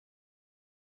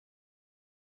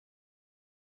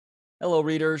Hello,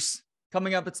 readers.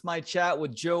 Coming up, it's my chat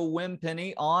with Joe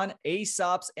Wimpenny on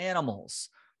Aesop's Animals.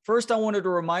 First, I wanted to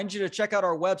remind you to check out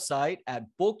our website at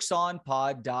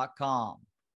booksonpod.com.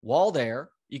 While there,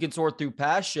 you can sort through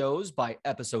past shows by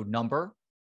episode number,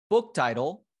 book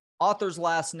title, author's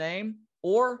last name,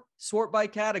 or sort by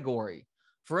category.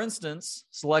 For instance,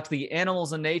 select the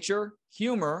Animals in Nature,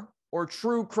 Humor, or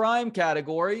True Crime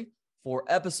category for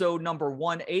episode number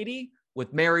 180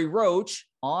 with Mary Roach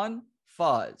on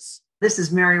Fuzz. This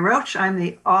is Mary Roach. I'm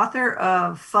the author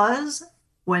of Fuzz,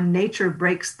 When Nature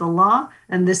Breaks the Law,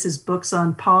 and this is Books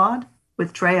on Pod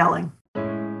with Trey Elling.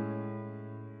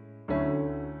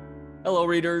 Hello,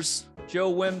 readers.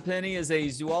 Joe Wimpenny is a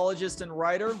zoologist and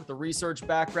writer with a research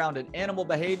background in animal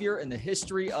behavior and the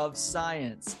history of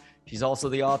science. She's also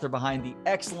the author behind the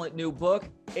excellent new book,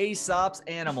 Aesop's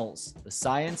Animals, The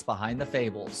Science Behind the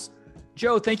Fables.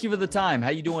 Joe, thank you for the time.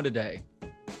 How you doing today?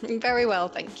 Very well,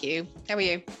 thank you. How are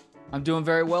you? I'm doing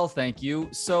very well, thank you.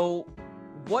 So,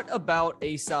 what about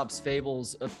Aesop's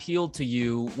Fables appealed to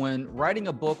you when writing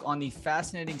a book on the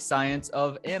fascinating science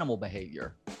of animal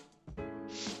behavior?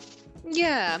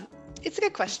 Yeah, it's a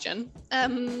good question.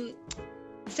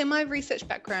 So my research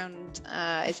background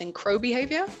is in crow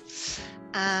behavior,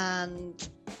 and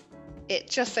it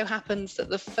just so happens that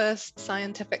the first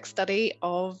scientific study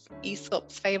of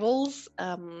Aesop's Fables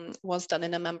was done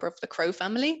in a member of the crow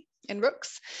family in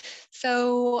rooks.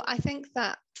 So I think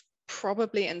that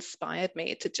probably inspired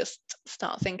me to just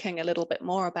start thinking a little bit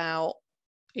more about,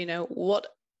 what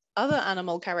other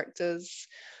animal characters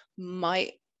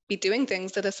might be doing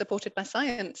things that are supported by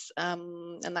science.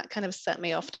 And that kind of set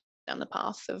me off down the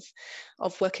path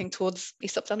of working towards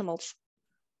Aesop's Animals.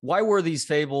 Why were these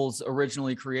fables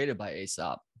originally created by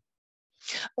Aesop?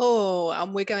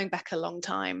 And we're going back a long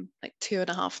time, like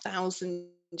 2,500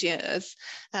 years.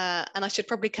 And I should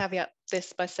probably caveat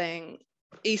this by saying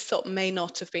Aesop may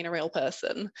not have been a real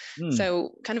person.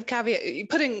 So kind of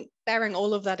bearing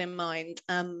all of that in mind,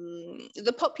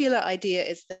 the popular idea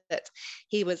is that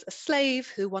he was a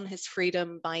slave who won his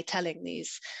freedom by telling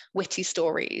these witty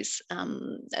stories.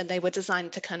 And they were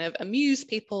designed to kind of amuse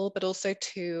people, but also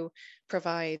to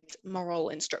provide moral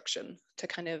instruction, to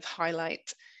kind of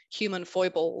highlight human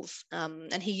foibles.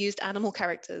 And he used animal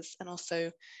characters and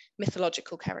also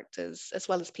mythological characters, as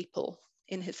well as people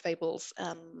in his fables.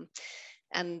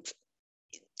 And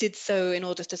did so in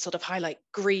order to sort of highlight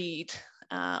greed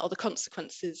or the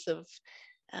consequences of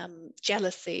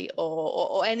jealousy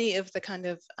or any of the kind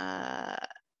of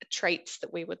traits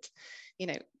that we would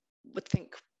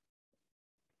think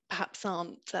perhaps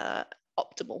aren't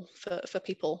optimal for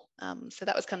people. So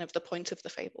that was kind of the point of the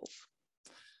fables.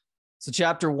 So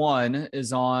chapter 1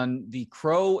 is on the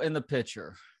crow and the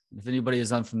pitcher. If anybody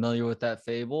is unfamiliar with that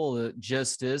fable, the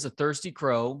gist is a thirsty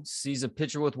crow sees a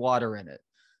pitcher with water in it,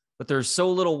 but there's so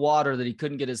little water that he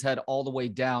couldn't get his head all the way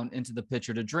down into the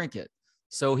pitcher to drink it.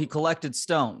 So he collected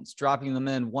stones, dropping them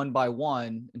in one by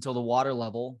one until the water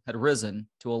level had risen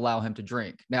to allow him to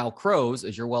drink. Now, crows,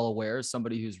 as you're well aware, as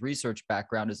somebody whose research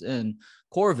background is in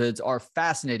corvids, are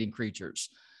fascinating creatures.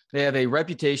 They have a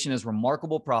reputation as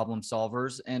remarkable problem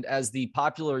solvers. And as the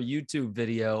popular YouTube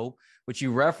video, which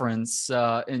you reference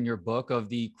in your book, of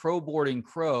the crowboarding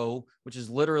crow, which is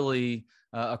literally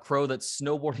a crow that's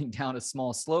snowboarding down a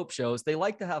small slope, shows, they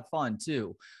like to have fun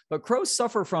too. But crows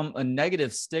suffer from a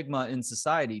negative stigma in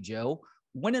society, Joe.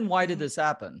 When and why did this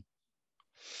happen?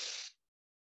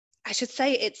 I should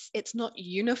say it's not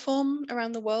uniform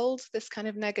around the world, this kind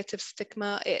of negative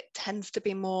stigma. It tends to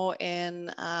be more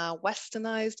in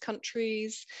westernized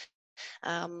countries.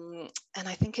 And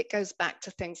I think it goes back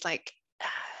to things like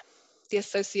the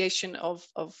association of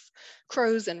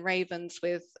crows and ravens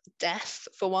with death,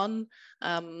 for one.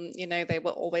 They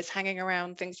were always hanging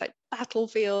around things like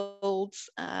battlefields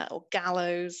or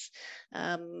gallows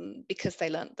because they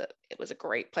learned that it was a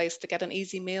great place to get an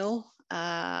easy meal.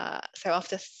 So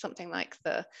after something like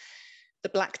the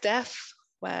Black Death,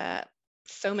 where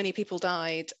so many people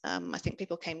died, I think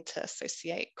people came to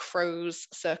associate crows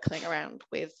circling around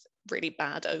with really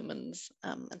bad omens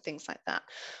and things like that.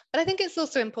 But I think it's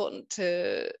also important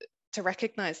to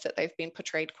recognize that they've been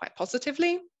portrayed quite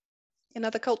positively in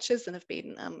other cultures and have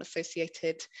been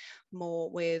associated more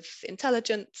with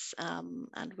intelligence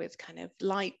and with kind of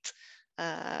light.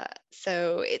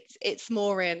 So it's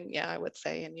more I would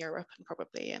say in Europe and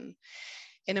probably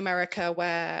in America,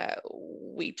 where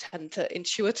we tend to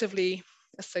intuitively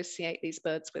associate these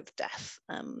birds with death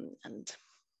and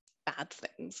bad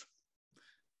things.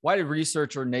 Why did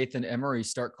researcher Nathan Emery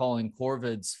start calling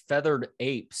corvids feathered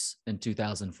apes in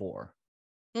 2004?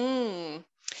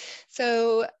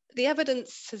 So the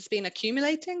evidence has been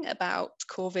accumulating about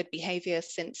corvid behavior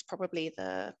since probably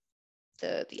the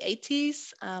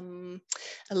 80s.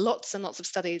 Lots and lots of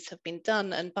studies have been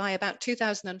done, and by about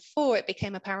 2004 it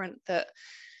became apparent that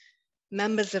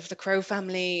members of the crow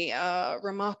family are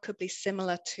remarkably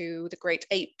similar to the great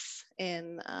apes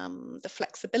in the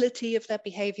flexibility of their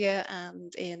behavior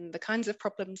and in the kinds of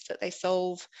problems that they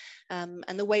solve, and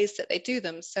the ways that they do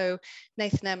them. So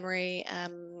Nathan Emery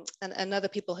and other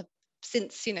people have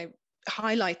since,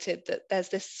 highlighted that there's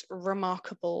this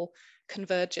remarkable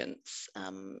convergence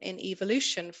in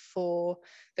evolution for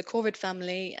the corvid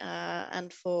family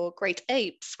and for great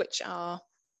apes, which are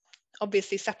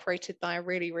obviously separated by a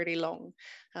really, really long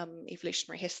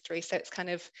evolutionary history. So it's kind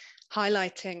of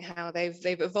highlighting how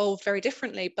they've evolved very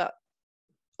differently, but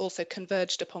also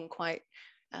converged upon quite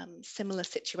similar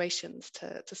situations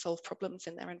to solve problems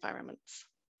in their environments.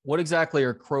 What exactly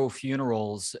are crow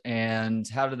funerals, and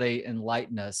how do they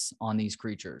enlighten us on these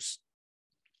creatures?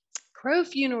 Crow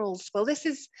funerals. Well, this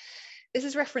is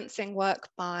referencing work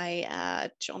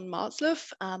by John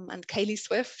Marzluff and Kaylee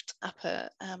Swift up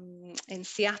in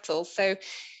Seattle. So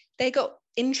they got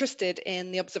interested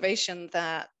in the observation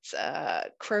that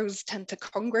crows tend to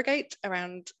congregate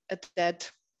around a dead,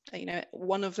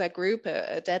 one of their group,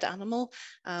 a dead animal,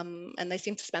 and they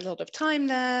seem to spend a lot of time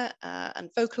there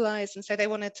and vocalize. And so they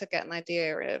wanted to get an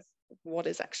idea of what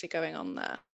is actually going on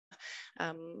there.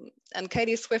 And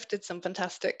Katie Swift did some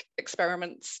fantastic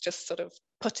experiments, just sort of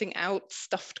putting out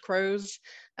stuffed crows,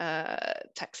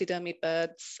 taxidermied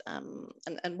birds,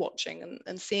 and watching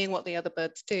and seeing what the other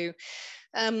birds do.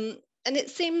 And it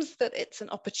seems that it's an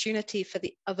opportunity for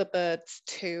the other birds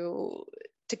to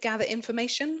gather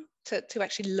information, to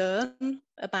actually learn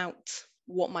about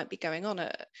what might be going on.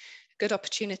 A good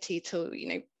opportunity to,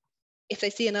 if they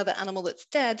see another animal that's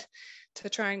dead, to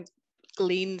try and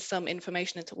glean some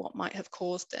information into what might have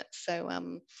caused it.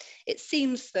 So it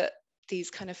seems that these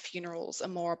kind of funerals are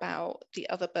more about the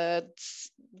other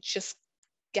birds just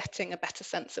getting a better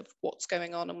sense of what's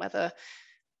going on and whether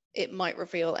it might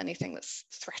reveal anything that's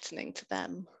threatening to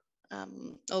them.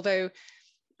 Although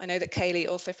I know that Kaylee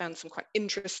also found some quite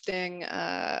interesting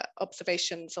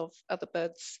observations of other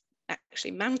birds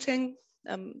actually mounting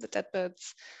the dead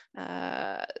birds.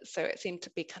 So it seemed to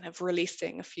be kind of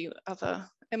releasing a few other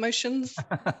emotions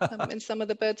in some of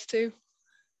the birds too.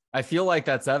 I feel like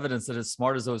that's evidence that as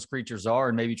smart as those creatures are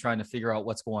and maybe trying to figure out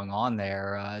what's going on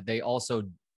there, they also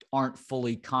aren't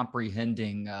fully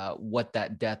comprehending what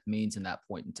that death means in that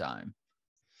point in time.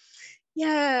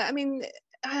 Yeah, I mean,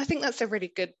 I think that's a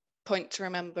really good point to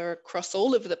remember across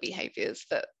all of the behaviors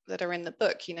that are in the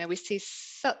book. We see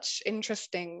such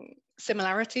interesting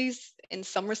similarities in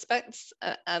some respects,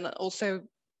 and also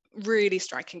really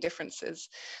striking differences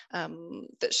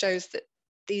that shows that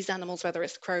these animals, whether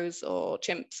it's crows or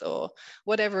chimps or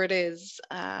whatever it is,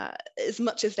 as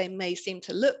much as they may seem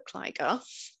to look like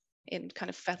us in kind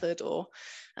of feathered or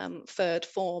furred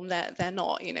form, they're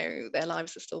not. Their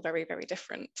lives are still very, very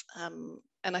different.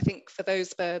 And I think for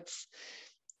those birds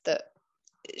that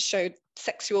showed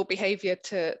sexual behavior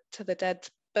to the dead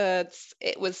birds,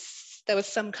 there was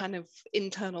some kind of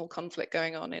internal conflict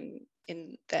going on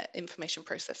in their information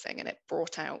processing, and it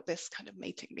brought out this kind of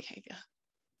mating behavior.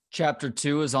 Chapter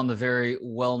 2 is on the very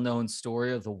well-known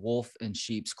story of the wolf in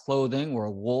sheep's clothing, where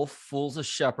a wolf fools a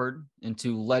shepherd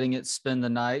into letting it spend the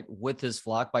night with his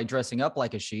flock by dressing up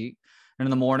like a sheep. And in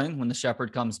the morning, when the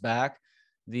shepherd comes back,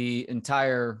 the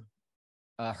entire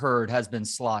herd has been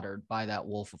slaughtered by that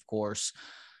wolf, of course.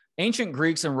 Ancient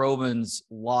Greeks and Romans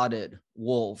lauded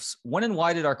wolves. When and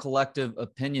why did our collective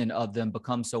opinion of them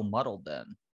become so muddled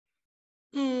then?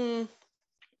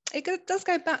 It does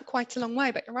go back quite a long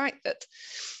way, but you're right that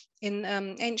in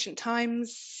ancient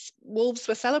times, wolves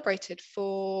were celebrated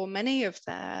for many of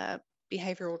their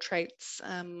behavioral traits.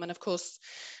 And of course,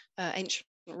 ancient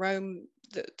Rome,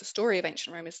 the story of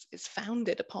ancient Rome is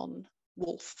founded upon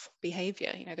wolf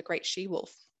behavior, the great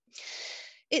she-wolf.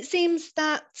 It seems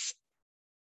that,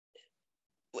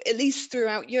 at least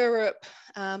throughout Europe,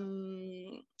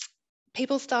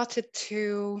 people started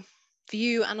to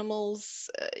view animals,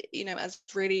 as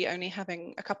really only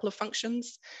having a couple of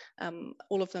functions,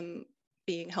 all of them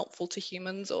being helpful to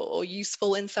humans or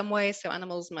useful in some way. So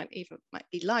animals might be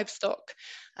livestock,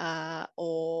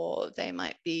 or they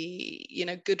might be,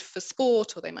 good for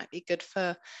sport, or they might be good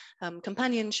for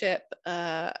companionship.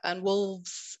 And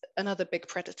wolves and other big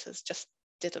predators just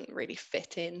didn't really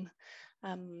fit in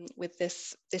with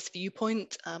this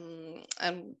viewpoint.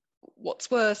 And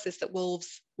what's worse is that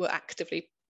wolves were actively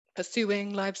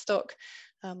pursuing livestock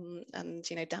and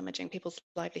damaging people's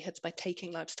livelihoods by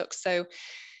taking livestock. So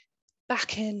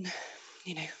back in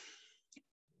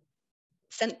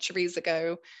centuries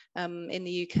ago, in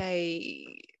the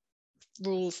UK,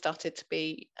 rules started to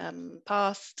be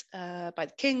passed by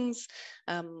the kings,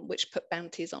 which put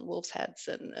bounties on wolves' heads,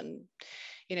 and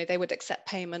they would accept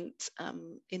payment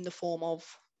in the form of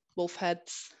wolf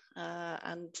heads.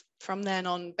 And from then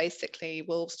on, basically,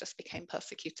 wolves just became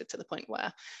persecuted to the point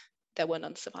where there were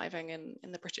none surviving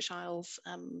in the British Isles,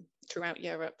 throughout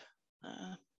Europe.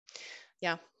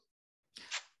 Yeah.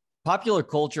 Popular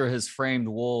culture has framed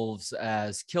wolves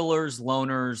as killers,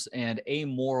 loners, and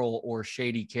amoral or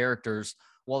shady characters.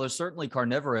 While they're certainly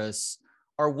carnivorous,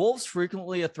 are wolves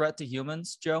frequently a threat to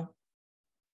humans, Jo?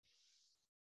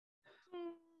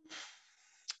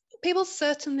 People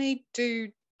certainly do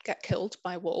get killed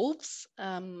by wolves,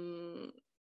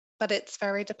 but it's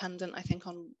very dependent, I think,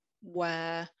 on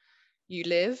where you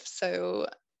live. So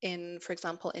in, for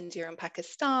example, India and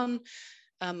Pakistan,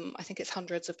 I think it's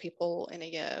hundreds of people in a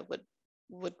year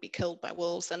would be killed by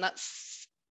wolves, and that's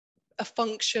a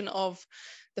function of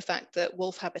the fact that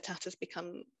wolf habitat has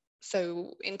become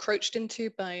so encroached into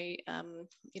by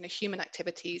human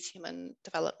activities, human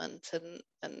development,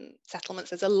 and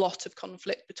settlements. There's a lot of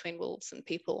conflict between wolves and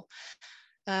people.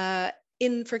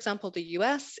 In, for example, the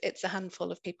US, it's a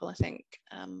handful of people, I think,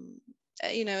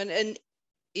 and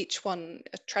each one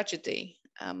a tragedy.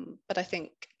 But I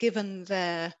think given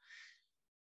their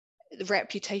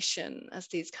reputation as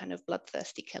these kind of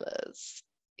bloodthirsty killers,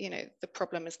 the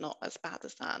problem is not as bad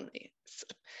as that. It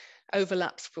sort of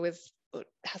overlaps with,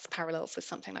 has parallels with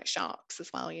something like sharks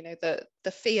as well.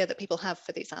 The fear that people have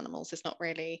for these animals is not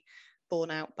really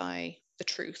borne out by the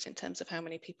truth in terms of how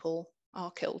many people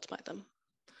are killed by them.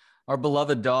 Our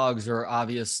beloved dogs are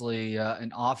obviously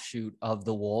an offshoot of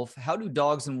the wolf. How do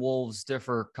dogs and wolves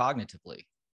differ cognitively?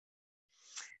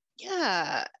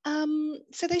 Yeah,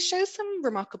 so they show some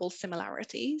remarkable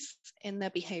similarities in their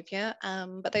behavior,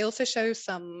 but they also show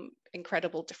some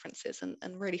incredible differences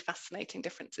and really fascinating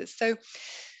differences. So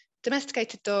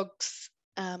domesticated dogs,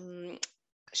 I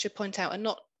should point out, are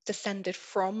not descended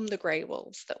from the grey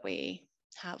wolves that we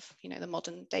have, the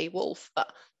modern day wolf,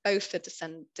 but both are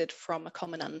descended from a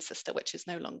common ancestor, which is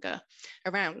no longer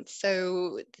around.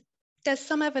 So there's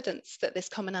some evidence that this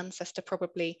common ancestor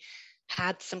probably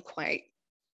had some quite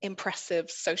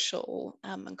impressive social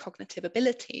and cognitive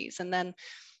abilities, and then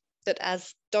that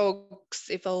as dogs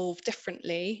evolved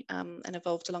differently and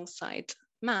evolved alongside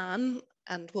man,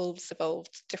 and wolves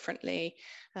evolved differently,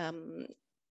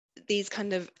 these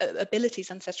kind of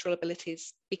abilities, ancestral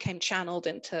abilities, became channeled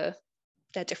into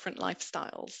their different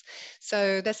lifestyles.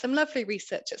 So there's some lovely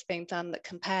research that's being done that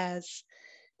compares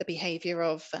the behavior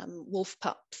of wolf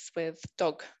pups with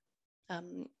dog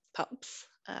pups,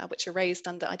 which are raised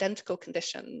under identical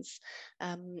conditions.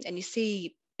 And you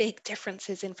see big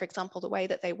differences in, for example, the way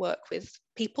that they work with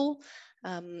people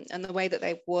and the way that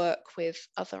they work with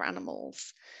other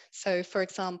animals. So, for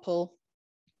example,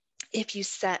 if you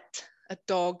set a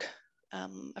dog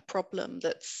a problem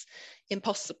that's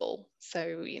impossible,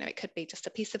 so it could be just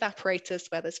a piece of apparatus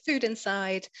where there's food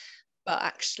inside, but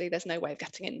actually there's no way of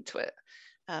getting into it.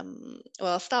 Well,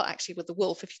 I'll start actually with the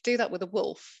wolf. If you do that with a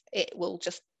wolf, it will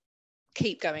just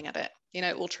keep going at it.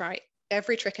 It will try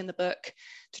every trick in the book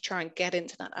to try and get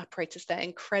into that apparatus. They're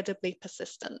incredibly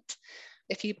persistent.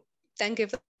 If you then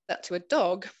give that to a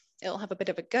dog, it'll have a bit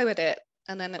of a go at it,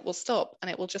 and then it will stop and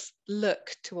it will just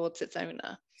look towards its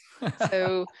owner.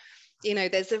 So,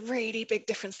 there's a really big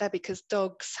difference there, because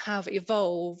dogs have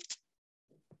evolved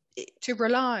to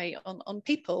rely on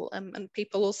people, and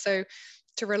people also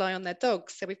to rely on their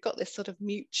dogs. So we've got this sort of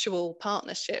mutual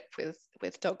partnership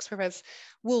with dogs, whereas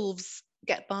wolves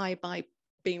get by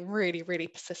being really, really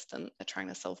persistent at trying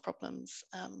to solve problems.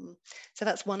 So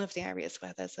that's one of the areas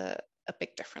where there's a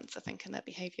big difference, I think, in their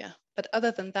behavior. But other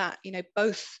than that,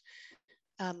 both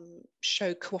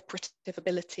show cooperative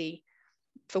ability.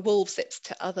 For wolves, it's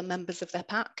to other members of their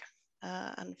pack,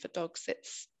 and for dogs,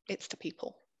 it's to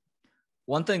people.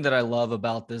 One thing that I love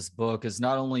about this book is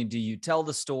not only do you tell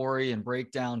the story and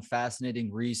break down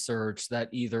fascinating research that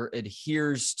either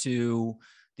adheres to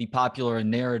the popular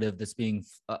narrative that's being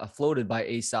floated by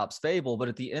Aesop's fable, but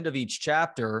at the end of each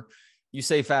chapter, you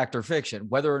say fact or fiction,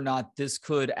 whether or not this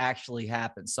could actually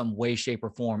happen, some way, shape, or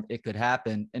form, it could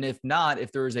happen. And if not,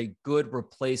 if there is a good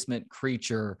replacement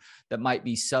creature that might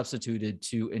be substituted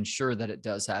to ensure that it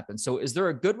does happen. So is there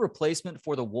a good replacement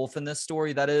for the wolf in this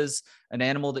story that is an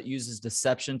animal that uses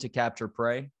deception to capture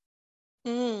prey?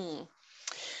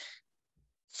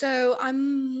 So I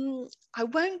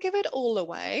won't give it all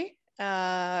away,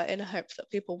 in hopes that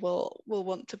people will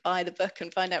want to buy the book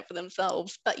and find out for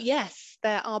themselves. But yes,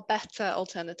 there are better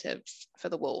alternatives for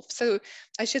the wolf. So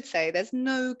I should say there's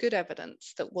no good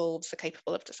evidence that wolves are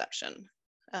capable of deception.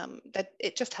 That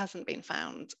it just hasn't been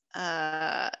found.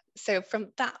 So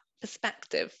from that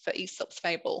perspective, for Aesop's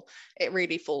fable, it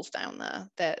really falls down there.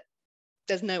 That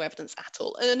there's no evidence at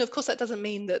all. And of course, that doesn't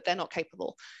mean that they're not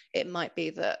capable. It might be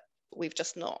that we've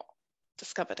just not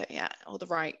discovered it yet, or the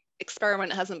right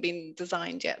experiment hasn't been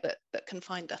designed yet that can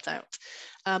find that out.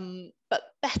 But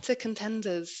better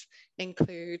contenders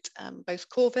include both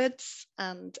corvids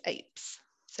and apes.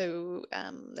 So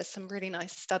there's some really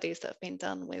nice studies that have been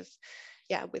done with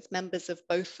members of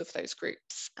both of those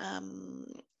groups. And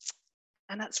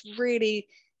that's really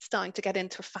starting to get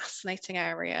into a fascinating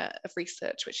area of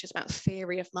research, which is about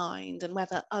theory of mind and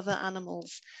whether other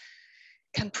animals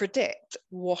can predict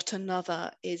what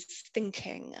another is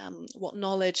thinking, what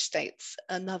knowledge states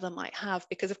another might have.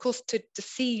 Because of course, to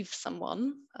deceive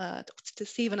someone, to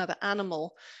deceive another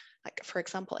animal, like for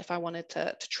example, if I wanted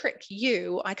to trick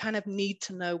you, I kind of need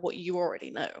to know what you already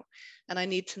know. And I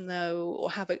need to know or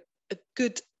have a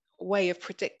good way of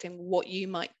predicting what you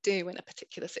might do in a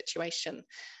particular situation.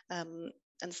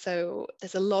 And so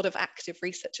there's a lot of active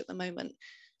research at the moment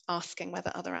asking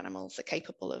whether other animals are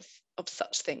capable of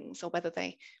such things, or whether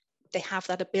they have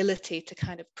that ability to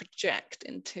kind of project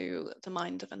into the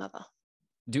mind of another.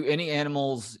 Do any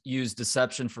animals use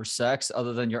deception for sex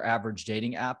other than your average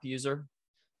dating app user?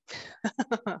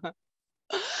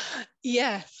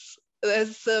 Yes,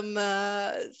 there's some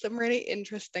really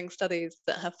interesting studies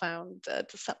that have found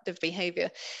deceptive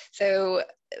behavior. So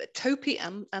topy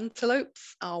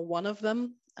antelopes are one of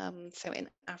them. So in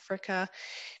Africa,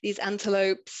 these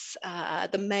antelopes,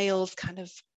 the males kind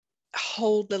of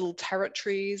hold little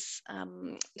territories.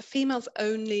 The females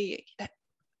only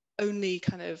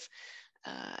kind of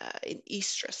in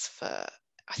estrus for,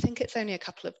 I think it's only a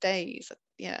couple of days.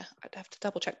 Yeah, I'd have to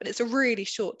double check, but it's a really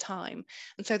short time.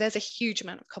 And so there's a huge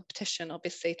amount of competition,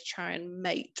 obviously, to try and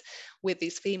mate with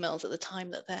these females at the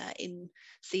time that they're in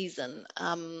season.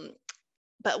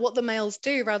 But what the males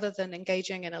do, rather than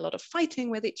engaging in a lot of fighting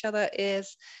with each other,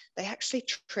 is they actually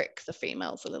trick the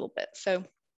females a little bit. So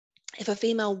if a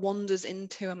female wanders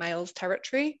into a male's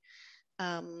territory,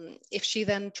 if she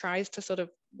then tries to sort of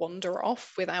wander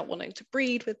off without wanting to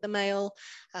breed with the male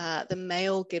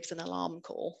gives an alarm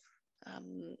call.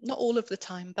 Not all of the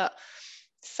time, but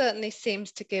certainly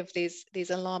seems to give these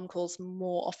alarm calls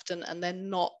more often, and they're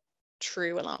not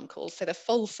true alarm calls. So they're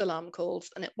false alarm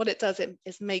calls. And what it does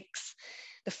is makes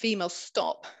the female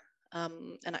stop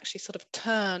and actually sort of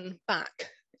turn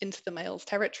back into the male's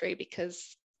territory,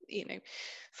 because, you know,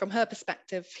 from her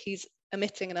perspective, he's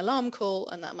emitting an alarm call,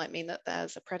 and that might mean that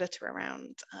there's a predator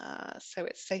around. So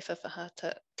it's safer for her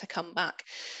to come back.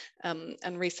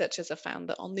 And researchers have found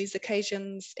that on these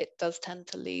occasions, it does tend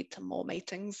to lead to more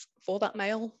matings for that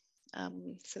male.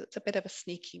 So it's a bit of a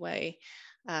sneaky way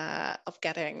of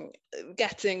getting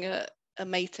a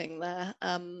mating there.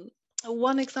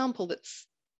 One example that's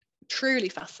truly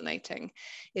fascinating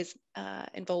is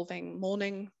involving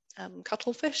mourning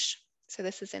cuttlefish. So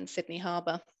this is in Sydney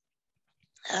Harbour.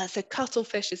 So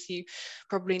cuttlefish, as you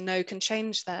probably know, can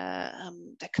change their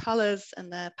colours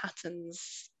and their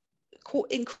patterns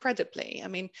incredibly. I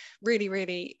mean, really,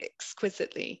 really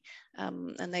exquisitely.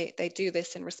 And they do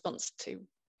this in response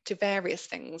to various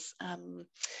things.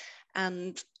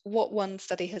 And what one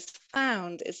study has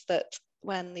found is that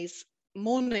when these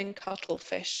mourning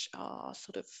cuttlefish are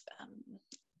sort of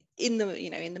in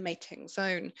the mating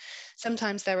zone,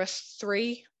 sometimes there are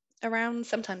three around.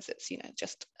 Sometimes it's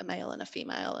just a male and a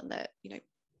female, and they're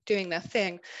doing their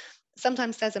thing.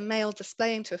 Sometimes there's a male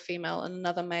displaying to a female, and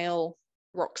another male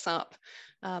rocks up.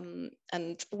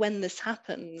 And when this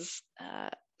happens,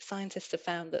 scientists have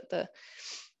found that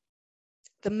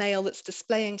the male that's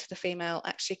displaying to the female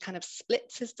actually kind of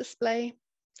splits his display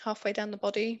halfway down the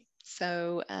body.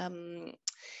 So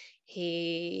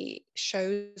he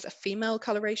shows a female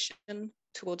coloration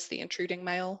towards the intruding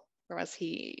male, whereas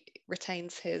he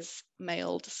retains his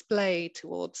male display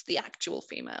towards the actual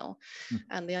female.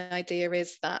 And the idea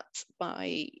is that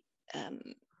by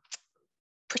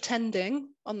pretending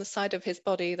on the side of his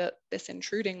body that this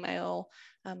intruding male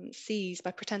sees,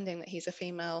 by pretending that he's a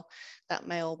female, that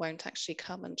male won't actually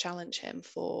come and challenge him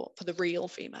for the real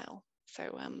female. So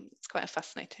it's quite a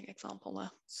fascinating example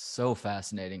there. So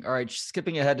fascinating. All right,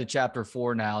 skipping ahead to chapter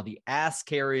 4 now, the ass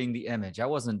carrying the image. I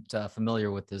wasn't familiar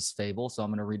with this fable, so I'm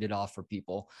going to read it off for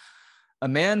people. A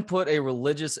man put a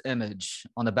religious image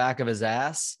on the back of his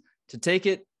ass to take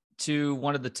it to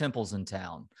one of the temples in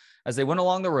town. As they went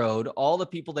along the road, all the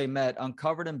people they met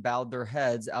uncovered and bowed their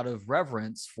heads out of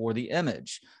reverence for the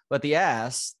image. But the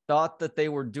ass thought that they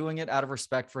were doing it out of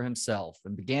respect for himself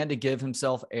and began to give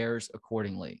himself airs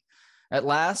accordingly. At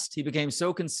last, he became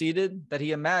so conceited that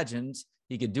he imagined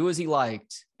He could do as he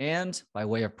liked. And by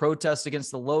way of protest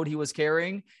against the load he was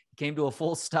carrying, he came to a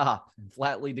full stop and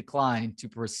flatly declined to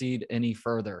proceed any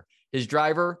further. His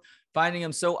driver, finding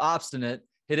him so obstinate,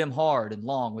 hit him hard and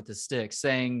long with the stick,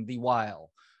 saying the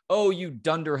while, "Oh, you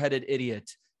dunder-headed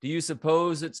idiot. Do you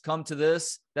suppose it's come to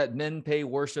this, that men pay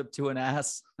worship to an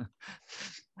ass?"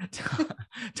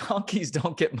 Donkeys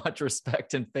don't get much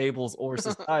respect in fables or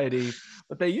society,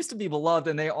 but they used to be beloved,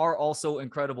 and they are also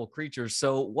incredible creatures.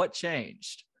 So what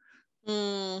changed?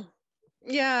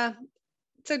 Yeah.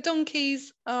 So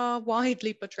donkeys are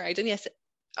widely portrayed. And yes,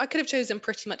 I could have chosen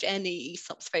pretty much any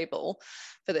Aesop's fable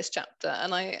for this chapter.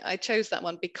 And I chose that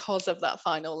one because of that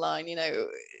final line. You know,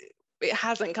 it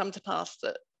hasn't come to pass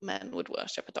that men would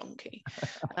worship a donkey,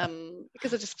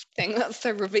 because I just think that's so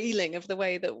revealing of the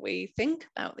way that we think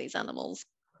about these animals.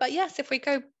 But yes, if we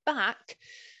go back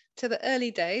to the early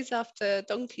days after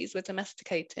donkeys were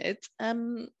domesticated,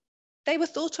 they were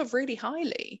thought of really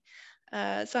highly.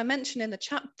 So I mentioned in the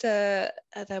chapter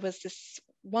there was this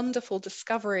wonderful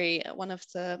discovery at one of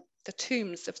the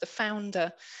tombs of the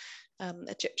founder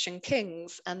Egyptian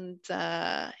kings, and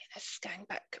it's going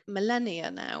back millennia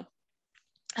now.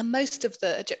 And most of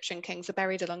the Egyptian kings are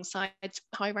buried alongside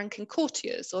high-ranking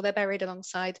courtiers, or they're buried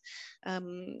alongside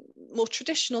more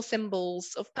traditional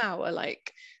symbols of power,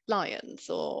 like lions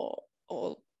or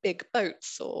big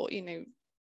boats, or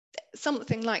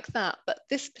something like that. But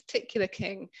this particular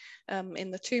king,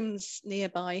 in the tombs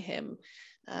nearby him,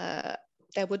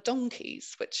 there were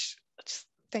donkeys, which I just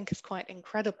think is quite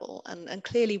incredible, and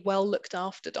clearly well looked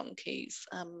after donkeys,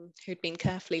 who'd been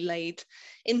carefully laid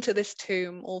into this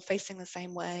tomb, all facing the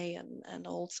same way, and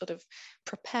all sort of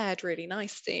prepared really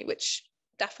nicely, which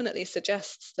definitely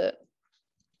suggests that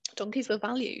donkeys were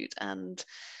valued, and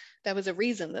there was a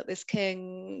reason that this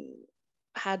king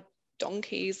had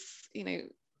donkeys,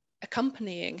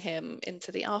 accompanying him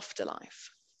into the afterlife.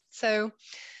 So,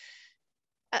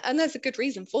 and there's a good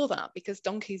reason for that, because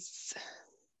donkeys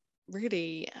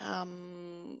really,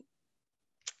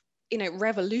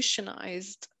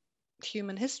 revolutionized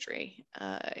human history.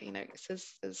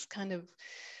 It's as kind of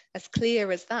as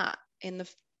clear as that, in the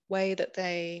way that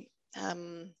they,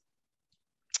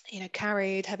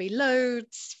 carried heavy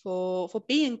loads, for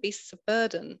being beasts of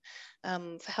burden,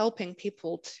 for helping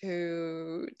people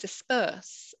to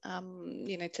disperse,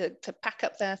 to pack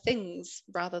up their things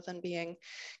rather than being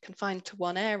confined to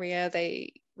one area.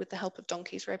 They, with the help of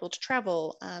donkeys, were able to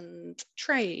travel and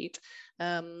trade,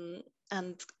 and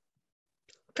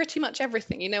pretty much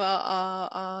everything.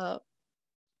 Our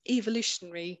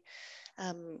evolutionary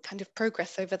kind of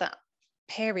progress over that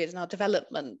period and our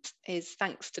development is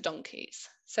thanks to donkeys.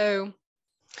 So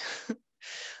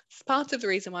it's part of the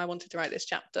reason why I wanted to write this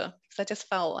chapter, because I just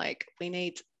felt like we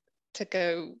need to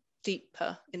go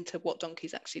deeper into what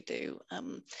donkeys actually do,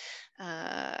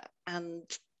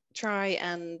 and try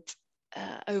and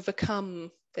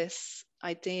overcome this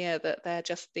idea that they're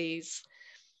just these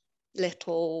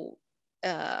little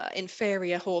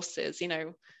inferior horses,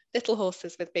 little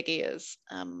horses with big ears,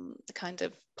 the kind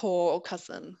of poor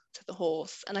cousin to the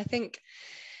horse. And I think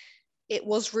it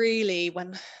was really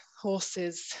when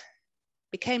horses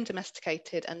became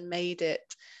domesticated and made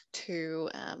it to,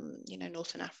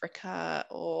 Northern Africa,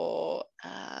 or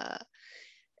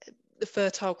the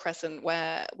Fertile Crescent,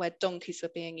 where donkeys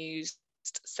were being used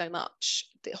so much.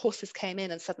 The horses came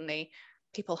in, and suddenly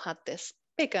people had this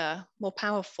bigger, more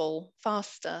powerful,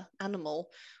 faster animal,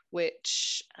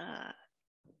 which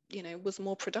was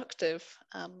more productive,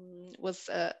 was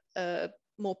a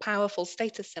more powerful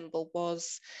status symbol,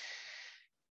 was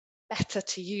better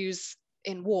to use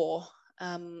in war.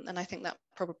 And I think that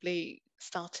probably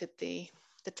started the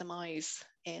demise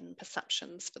in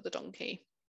perceptions for the donkey.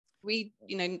 We,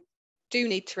 do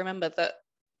need to remember that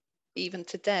even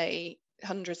today,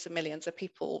 hundreds of millions of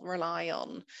people rely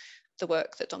on the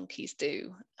work that donkeys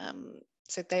do.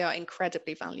 So they are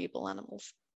incredibly valuable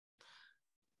animals.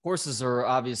 Horses are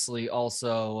obviously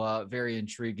also very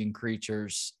intriguing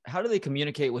creatures. How do they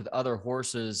communicate with other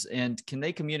horses, and can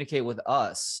they communicate with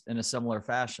us in a similar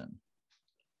fashion?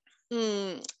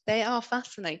 They are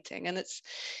fascinating, and it's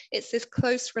this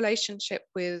close relationship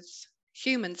with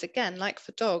humans, again, like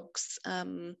for dogs,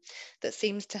 that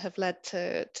seems to have led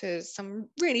to some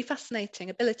really fascinating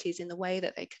abilities in the way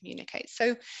that they communicate.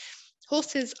 So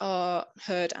horses are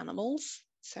herd animals.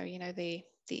 So,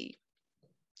 the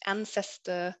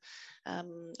ancestor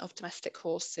of domestic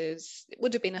horses, it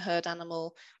would have been a herd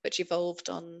animal which evolved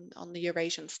on the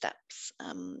Eurasian steppes,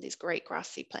 these great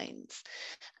grassy plains.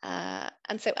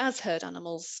 And so as herd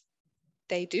animals,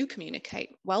 they do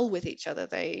communicate well with each other.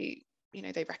 They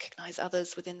they recognize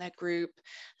others within their group.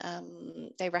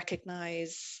 They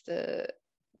recognize the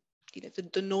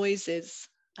noises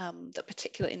that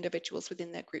particular individuals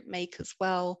within their group make as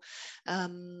well.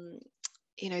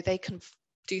 They can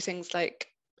do things like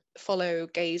follow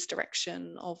gaze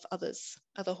direction of other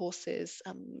horses,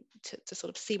 to sort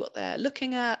of see what they're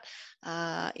looking at.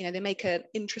 They make an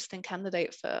interesting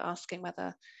candidate for asking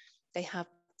whether they have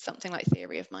something like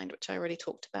theory of mind, which I already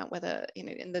talked about, whether,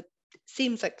 it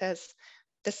seems like there's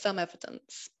some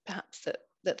evidence perhaps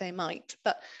that they might.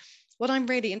 But what I'm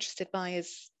really interested by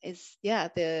is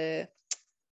the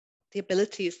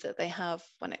abilities that they have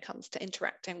when it comes to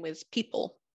interacting with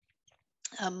people.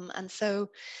 And so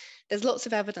there's lots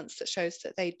of evidence that shows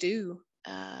that they do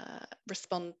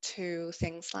respond to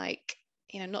things like,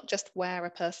 not just where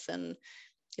a person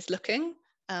is looking,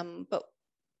 but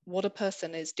what a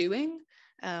person is doing,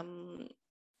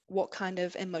 what kind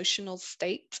of emotional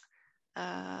state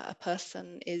a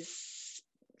person is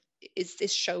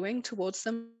showing towards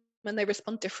them, and they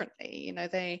respond differently.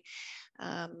 They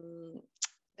are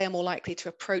more likely to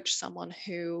approach someone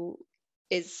who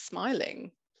is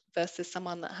smiling versus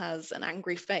someone that has an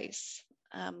angry face,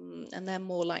 and they're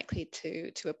more likely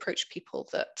to approach people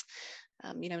that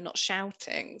not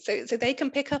shouting. So they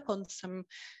can pick up on some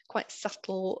quite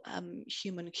subtle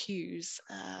human cues,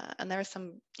 and there are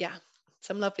some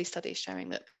lovely studies showing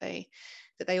that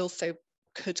they also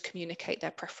could communicate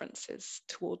their preferences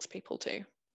towards people too.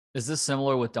 Is this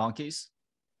similar with donkeys?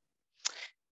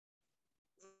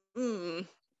 The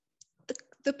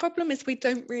problem is we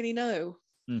don't really know.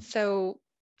 So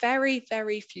very,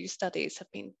 very few studies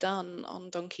have been done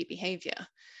on donkey behavior,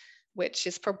 which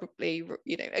is probably,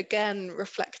 again,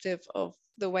 reflective of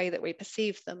the way that we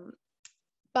perceive them.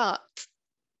 But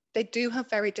they do have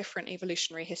very different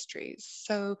evolutionary histories.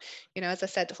 So, as I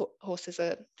said, horses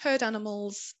are herd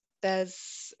animals.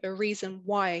 There's a reason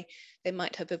why they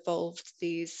might have evolved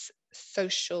these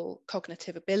social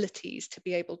cognitive abilities to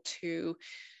be able to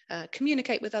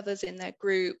communicate with others in their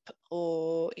group,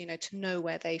 or to know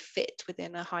where they fit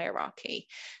within a hierarchy.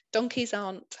 Donkeys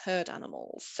aren't herd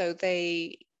animals, so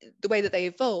the way that they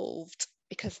evolved,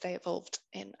 because they evolved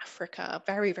in Africa, a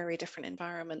very, very different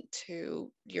environment to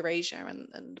Eurasia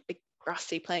and big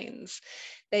grassy plains,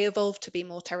 they evolved to be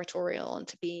more territorial and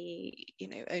to be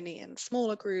only in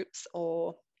smaller groups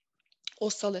or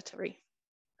solitary.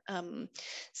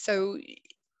 So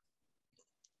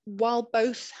while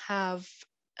both have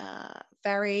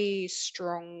very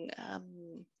strong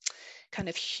kind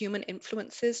of human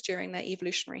influences during their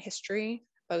evolutionary history,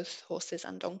 both horses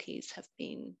and donkeys have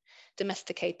been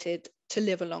domesticated to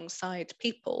live alongside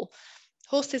people.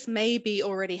 Horses maybe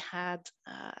already had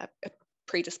a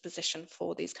predisposition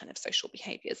for these kind of social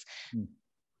behaviors.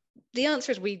 The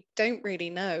answer is we don't really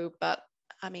know, but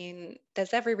I mean,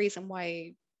 there's every reason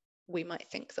why we might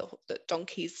think that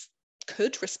donkeys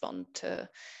could respond to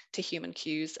human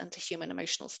cues and to human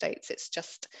emotional states. It's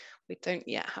just we don't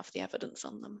yet have the evidence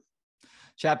on them.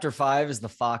 Chapter 5 is The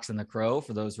Fox and the Crow.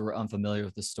 For those who are unfamiliar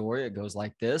with the story, it goes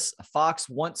like this. A fox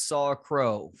once saw a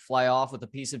crow fly off with a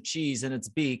piece of cheese in its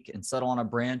beak and settle on a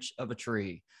branch of a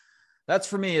tree. That's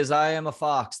for me, as I am a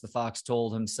fox, the fox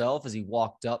told himself as he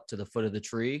walked up to the foot of the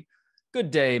tree.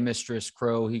 Good day, Mistress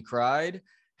Crow, he cried.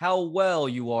 How well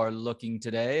you are looking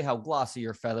today, how glossy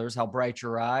your feathers, how bright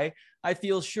your eye. I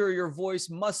feel sure your voice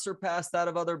must surpass that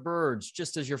of other birds,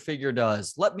 just as your figure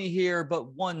does. Let me hear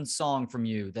but one song from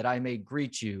you, that I may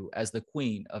greet you as the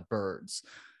queen of birds.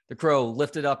 The crow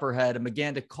lifted up her head and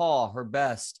began to caw her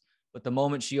best, but the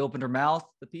moment she opened her mouth,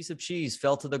 the piece of cheese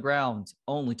fell to the ground,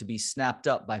 only to be snapped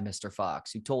up by Mr.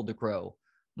 Fox, who told the crow,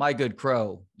 My good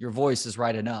crow, your voice is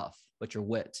right enough, but your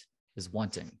wit is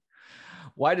wanting.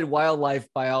 Why did wildlife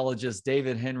biologist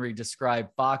David Henry describe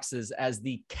foxes as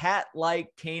the cat-like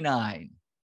canine?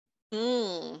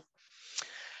 Well,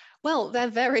 they're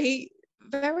very,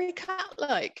 very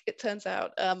cat-like, it turns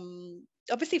out.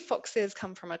 Obviously, foxes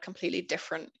come from a completely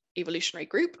different evolutionary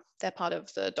group. They're part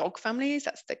of the dog families,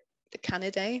 that's the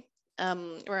Canidae,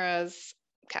 whereas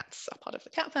cats are part of the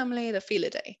cat family, the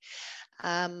Felidae.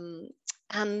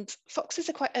 And foxes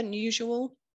are quite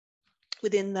unusual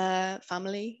within their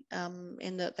family,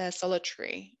 in that they're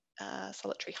solitary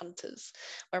hunters,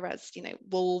 whereas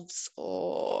wolves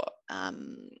or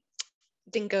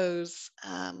dingoes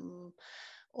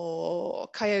or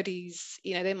coyotes,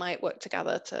 they might work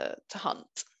together to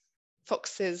hunt.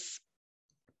 Foxes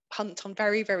hunt on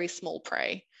very, very small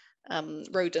prey,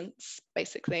 rodents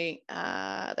basically.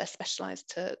 They're specialized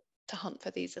to hunt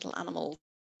for these little animals,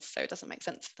 so it doesn't make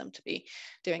sense for them to be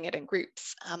doing it in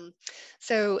groups.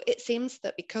 So it seems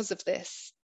that because of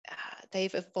this,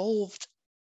 they've evolved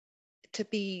to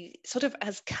be sort of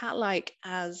as cat-like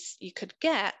as you could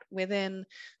get within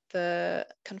the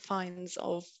confines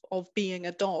of being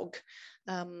a dog.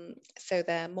 So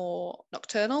they're more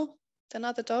nocturnal than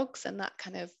other dogs, and that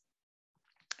kind of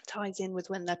ties in with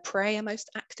when their prey are most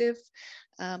active.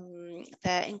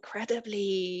 They're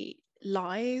incredibly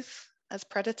lithe as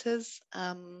predators,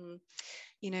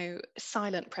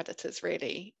 silent predators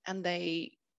really, and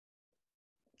they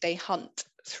hunt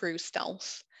through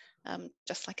stealth,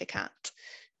 just like a cat.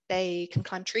 They can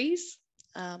climb trees,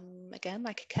 again,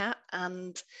 like a cat,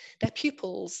 and their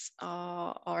pupils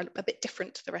are a bit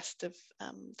different to the rest of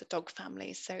the dog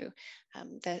family. So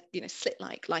they're slit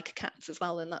like a cat's as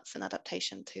well, and that's an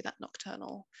adaptation to that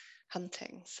nocturnal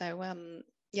hunting. So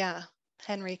yeah,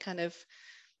 Henry I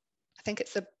think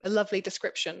it's a lovely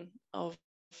description of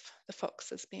the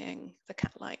fox as being the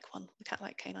cat-like one, the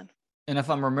cat-like canine. And if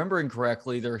I'm remembering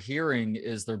correctly, their hearing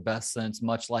is their best sense,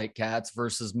 much like cats,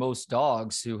 versus most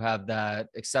dogs who have that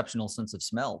exceptional sense of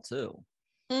smell too.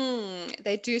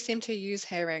 They do seem to use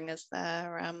hearing as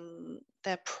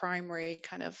their primary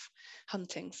kind of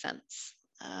hunting sense.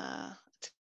 And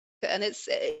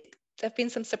there have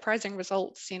been some surprising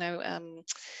results,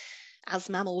 as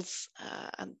mammals,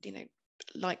 and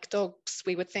like dogs,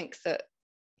 we would think that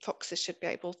foxes should be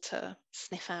able to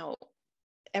sniff out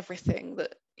everything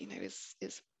that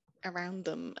is around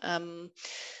them,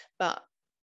 but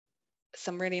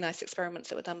some really nice experiments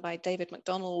that were done by David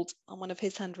MacDonald on one of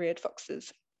his hand-reared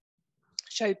foxes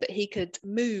showed that he could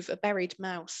move a buried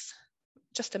mouse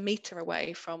just a meter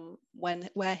away from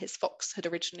where his fox had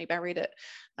originally buried it,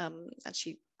 and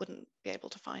she wouldn't be able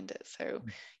to find it. So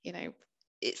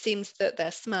it seems that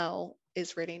their smell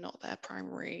is really not their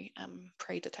primary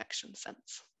prey detection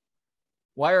sense.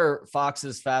 Why are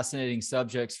foxes fascinating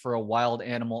subjects for a wild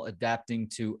animal adapting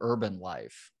to urban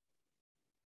life?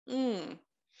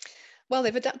 Well,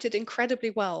 they've adapted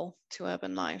incredibly well to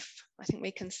urban life. I think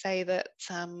we can say that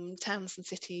towns and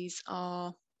cities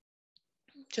are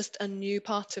just a new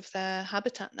part of their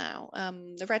habitat now.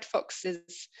 The red fox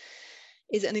is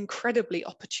an incredibly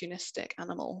opportunistic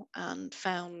animal and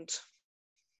found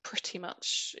pretty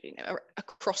much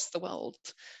across the world.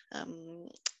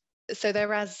 So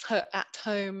they're as at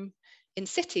home in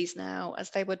cities now as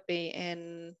they would be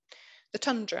in the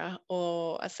tundra,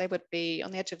 or as they would be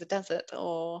on the edge of the desert,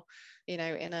 or in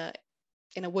a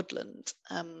woodland.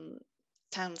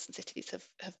 Towns and cities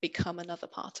have become another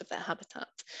part of their habitat.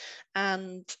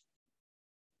 And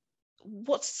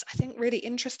what's, I think, really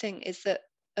interesting is that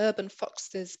urban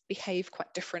foxes behave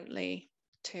quite differently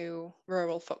to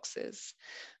rural foxes.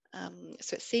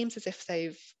 So it seems as if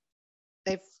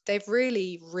they've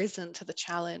really risen to the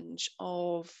challenge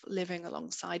of living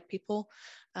alongside people,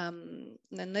 and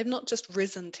they've not just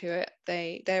risen to it,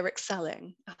 they're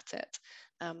excelling at it.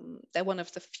 They're one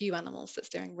of the few animals that's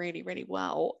doing really, really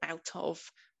well out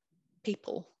of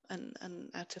people and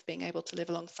out of being able to live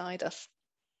alongside us.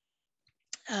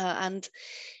 And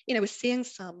we're seeing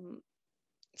some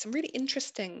really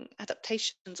interesting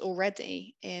adaptations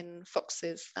already in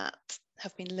foxes that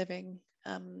have been living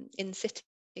in cities.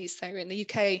 So in the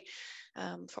UK,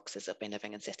 foxes have been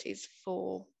living in cities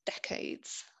for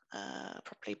decades,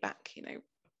 probably back,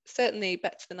 certainly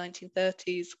back to the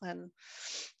 1930s when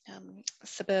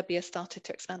suburbia started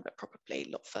to expand, but probably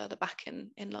a lot further back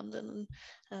in London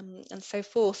and so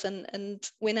forth. And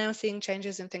we're now seeing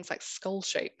changes in things like skull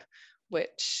shape,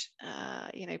 which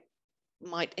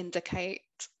might indicate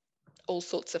all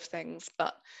sorts of things,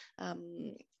 but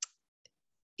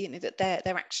that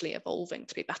they're actually evolving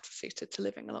to be better suited to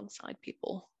living alongside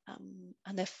people,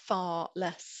 and they're far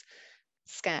less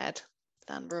scared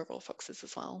than rural foxes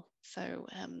as well. So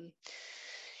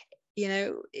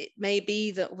it may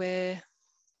be that we're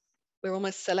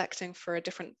almost selecting for a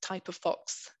different type of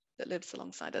fox that lives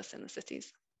alongside us in the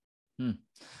cities.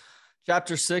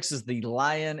 Chapter 6 is The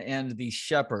Lion and the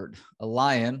Shepherd. A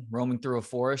lion, roaming through a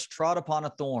forest, trod upon a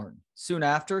thorn. Soon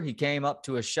after, he came up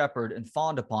to a shepherd and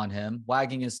fawned upon him,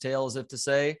 wagging his tail as if to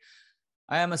say,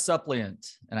 "I am a suppliant,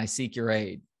 and I seek your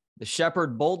aid." The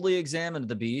shepherd boldly examined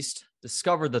the beast,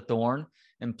 discovered the thorn,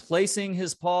 and placing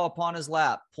his paw upon his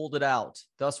lap, pulled it out.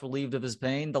 Thus relieved of his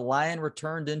pain, the lion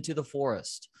returned into the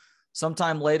forest.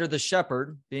 Sometime later, the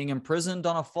shepherd, being imprisoned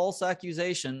on a false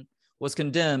accusation, was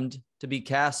condemned to be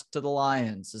cast to the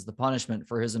lions as the punishment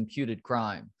for his imputed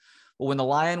crime. But when the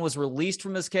lion was released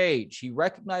from his cage, he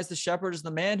recognized the shepherd as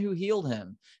the man who healed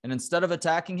him, and instead of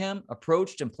attacking him,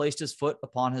 approached and placed his foot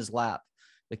upon his lap.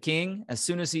 The king, as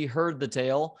soon as he heard the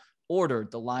tale,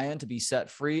 ordered the lion to be set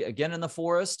free again in the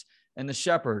forest, and the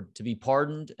shepherd to be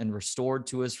pardoned and restored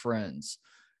to his friends.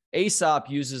 Aesop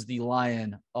uses the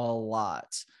lion a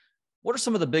lot. What are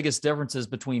some of the biggest differences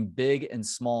between big and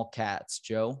small cats,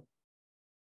 Joe?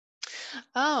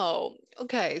 Oh,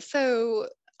 okay. So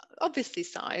obviously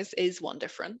size is one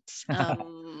difference, but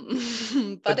it's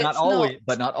not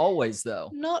But not always though.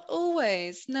 not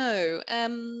always. No.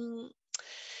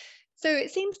 So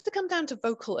it seems to come down to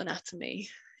vocal anatomy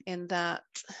in that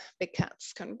big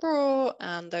cats can roar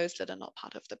and those that are not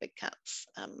part of the big cats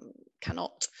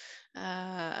cannot.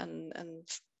 And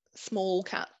small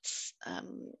cats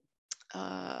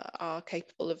are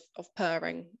capable of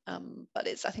purring, but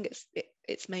I think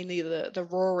it's mainly the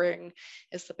roaring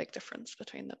is the big difference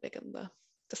between the big and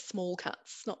the small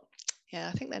cats. Not, yeah,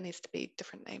 I think there needs to be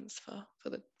different names for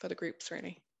the groups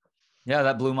really. Yeah,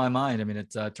 that blew my mind. I mean,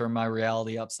 it turned my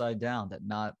reality upside down that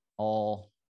not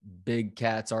all big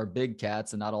cats are big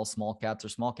cats and not all small cats are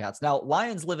small cats. Now,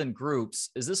 lions live in groups.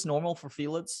 Is this normal for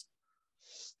felids?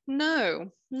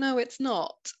 No, no, it's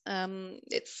not.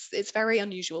 It's very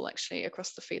unusual actually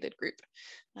across the felid group.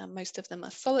 Most of them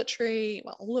are solitary.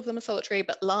 Well, all of them are solitary,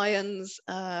 but lions,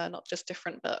 not just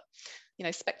different, but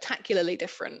spectacularly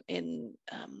different in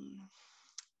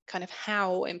kind of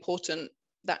how important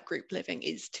that group living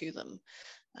is to them.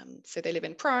 So they live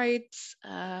in prides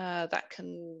that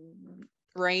can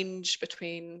range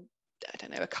between, I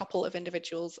don't know, a couple of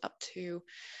individuals up to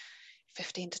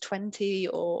 15 to 20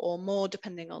 or more,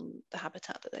 depending on the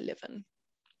habitat that they live in.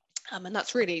 And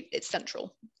that's really, it's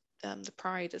central. The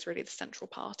pride is really the central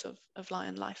part of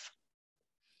lion life.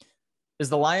 Is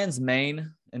the lion's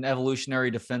mane an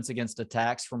evolutionary defense against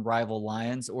attacks from rival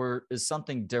lions, or is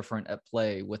something different at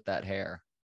play with that hair?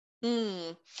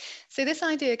 So this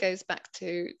idea goes back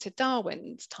to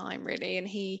Darwin's time, really, and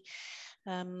he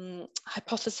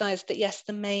hypothesized that yes,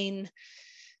 the mane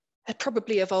had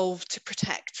probably evolved to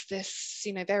protect this,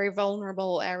 very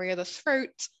vulnerable area of the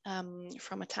throat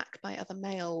from attack by other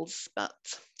males. But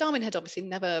Darwin had obviously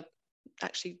never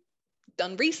actually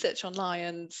done research on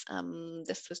lions.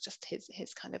 This was just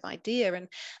his kind of idea,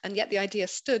 and yet the idea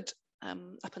stood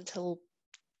up until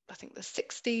I think the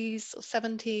 60s or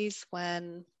 70s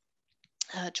when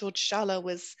George Schaller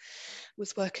was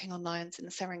working on lions in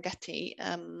the Serengeti,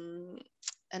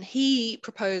 and he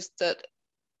proposed that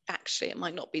actually it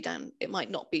might not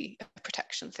be a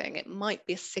protection thing, it might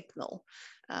be a signal,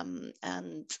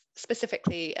 and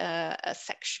specifically a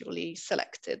sexually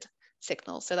selected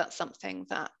signal. So that's something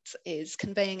that is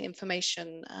conveying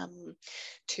information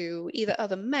to either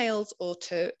other males or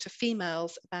to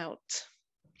females about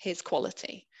his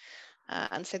quality.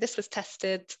 And so this was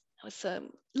tested. It was a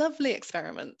lovely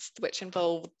experiment which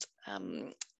involved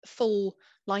full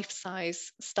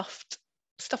life-size stuffed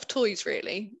toys,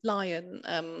 really, lion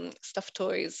stuffed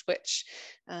toys, which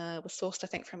was sourced, I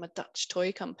think, from a Dutch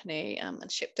toy company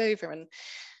and shipped over,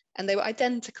 and they were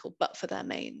identical but for their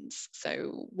manes.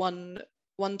 So one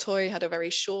toy had a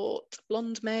very short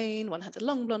blonde mane, one had a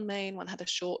long blonde mane, one had a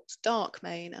short dark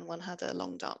mane, and one had a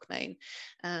long dark mane.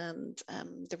 And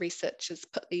the researchers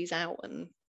put these out and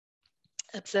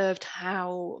observed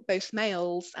how both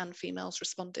males and females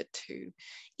responded to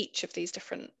each of these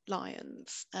different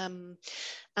lions. And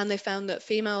they found that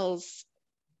females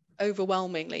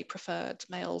overwhelmingly preferred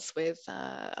males with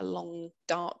a long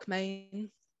dark mane,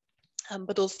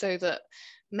 but also that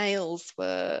males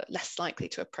were less likely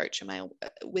to approach a male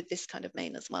with this kind of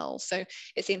mane as well. So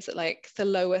it seems that like the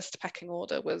lowest pecking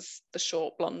order was the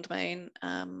short blonde mane,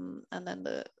 and then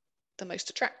the most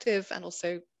attractive and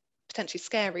also potentially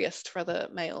scariest for other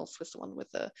males was the one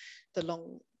with the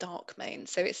long dark mane.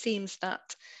 So it seems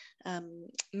that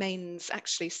manes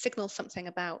actually signal something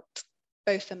about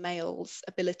both a male's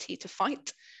ability to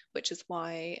fight, which is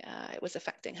why it was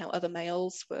affecting how other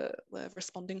males were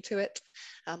responding to it,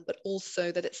 but also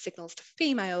that it signals to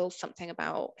females something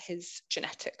about his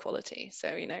genetic quality.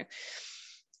 So,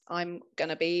 I'm going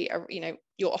to be,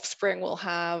 your offspring will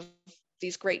have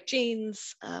these great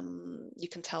genes. You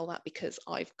can tell that because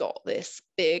I've got this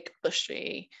big,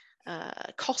 bushy,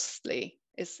 costly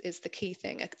is the key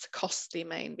thing. It's a costly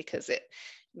mane because it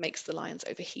makes the lions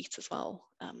overheat as well.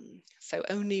 So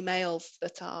only males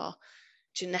that are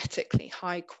genetically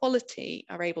high quality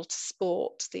are able to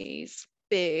sport these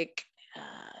big,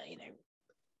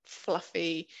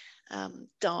 fluffy,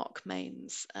 dark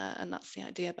manes. And that's the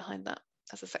idea behind that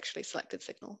as a sexually selected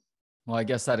signal. Well, I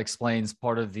guess that explains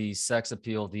part of the sex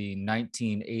appeal, the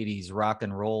 1980s rock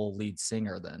and roll lead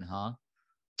singer then, huh?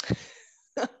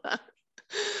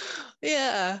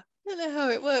 Yeah, I don't know how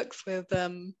it works with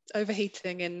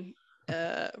overheating in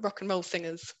rock and roll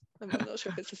singers. I'm not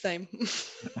sure if it's the same.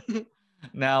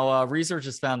 Now, research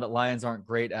has found that lions aren't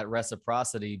great at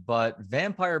reciprocity, but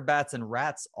vampire bats and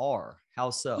rats are. How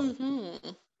so?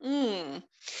 Mm.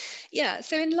 Yeah,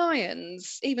 so in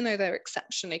lions, even though they're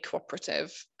exceptionally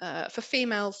cooperative, for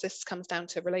females, this comes down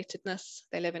to relatedness.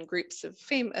 They live in groups of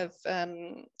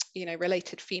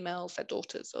related females, their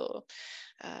daughters or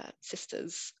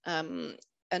sisters. And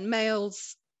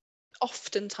males,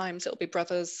 oftentimes it'll be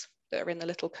brothers that are in the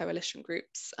little coalition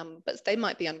groups, but they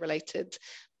might be unrelated,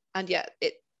 and yet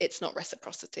it's not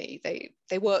reciprocity.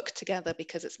 They work together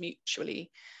because it's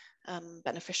mutually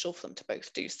beneficial for them to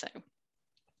both do so.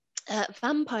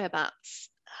 Vampire bats,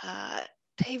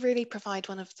 they really provide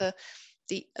one of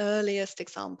the earliest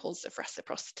examples of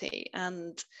reciprocity,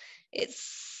 and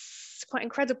it's quite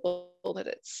incredible that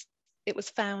it was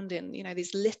found in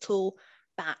these little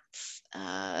bats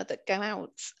that go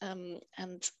out,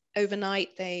 and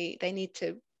overnight they need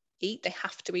to eat. They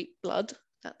have to eat blood.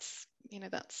 That's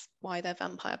why they're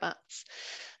vampire bats.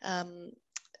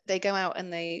 They go out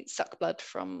and they suck blood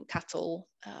from cattle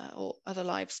or other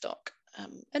livestock,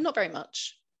 and not very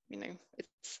much.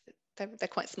 They're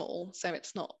quite small, so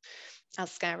it's not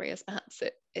as scary as perhaps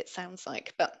it sounds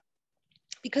like. But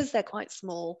because they're quite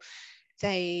small,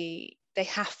 they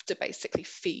have to basically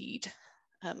feed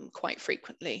quite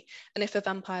frequently. And if a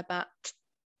vampire bat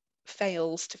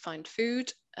fails to find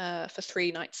food for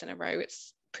 3 nights in a row,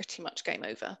 it's pretty much game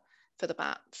over for the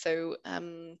bat. So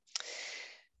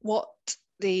what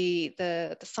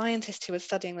the scientist who was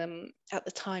studying them at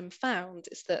the time found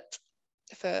is that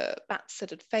for bats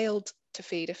that had failed to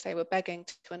feed, if they were begging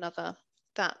to another,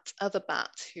 that other bat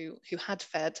who had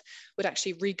fed would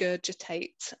actually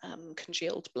regurgitate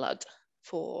congealed blood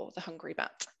for the hungry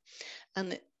bat.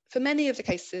 And for many of the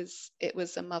cases, it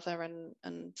was a mother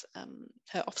and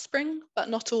her offspring, but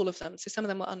not all of them. So some of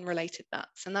them were unrelated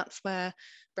bats, and that's where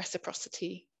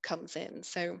reciprocity comes in.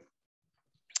 So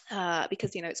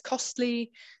because it's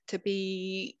costly to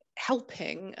be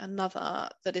helping another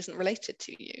that isn't related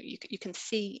to you. You can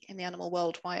see in the animal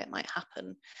world why it might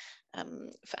happen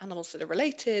for animals that are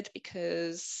related,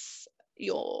 because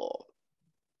your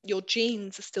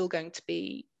genes are still going to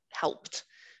be helped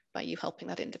by you helping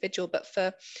that individual. But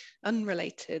for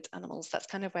unrelated animals, that's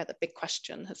kind of where the big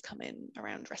question has come in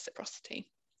around reciprocity.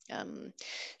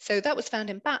 So that was found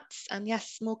in bats, and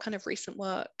yes, more kind of recent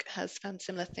work has found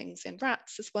similar things in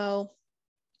rats as well,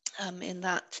 in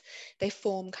that they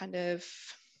form kind of,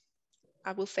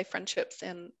 I will say, friendships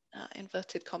in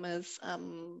inverted commas,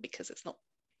 because it's not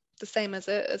the same as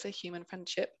a human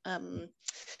friendship,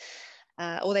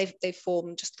 or they've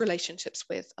formed just relationships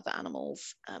with other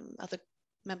animals, other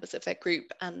members of their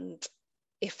group, and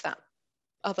if that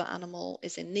other animal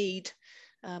is in need,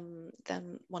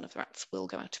 then one of the rats will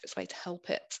go out of its way to help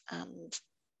it, and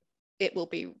it will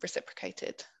be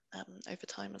reciprocated over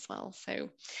time as well. So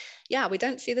yeah, we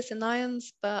don't see this in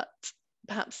lions, but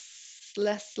perhaps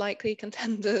less likely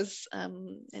contenders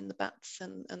in the bats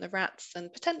and the rats,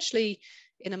 and potentially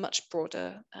in a much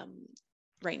broader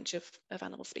range of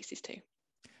animal species too.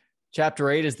 Chapter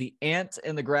 8 is the ant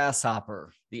and the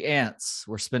grasshopper. The ants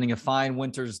were spending a fine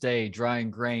winter's day drying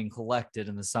grain collected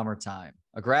in the summertime.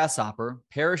 A grasshopper,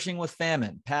 perishing with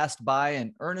famine, passed by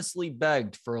and earnestly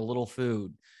begged for a little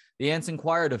food. The ants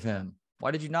inquired of him,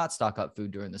 "Why did you not stock up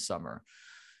food during the summer?"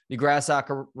 The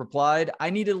grasshopper replied, "I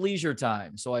needed leisure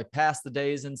time, so I passed the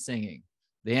days in singing."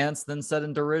 The ants then said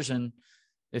in derision,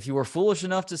 "If you were foolish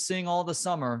enough to sing all the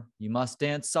summer, you must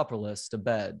dance supperless to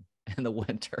bed in the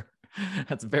winter."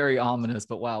 That's very ominous,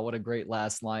 but wow, what a great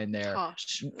last line there.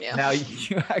 Harsh. Yeah. Now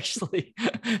you actually,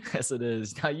 yes, it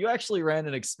is. Now you actually ran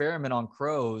an experiment on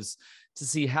crows to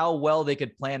see how well they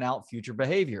could plan out future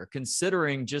behavior.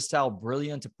 Considering just how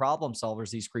brilliant problem solvers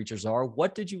these creatures are,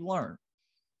 what did you learn?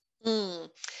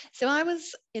 So I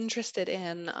was interested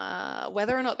in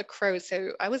whether or not the crows,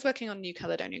 so I was working on New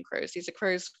Caledonian crows. These are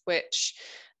crows which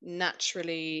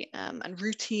naturally and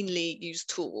routinely use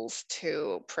tools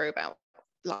to probe out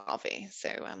larvae. So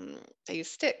they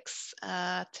use sticks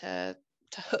to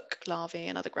hook larvae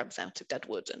and other grubs out of dead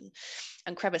wood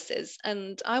and crevices.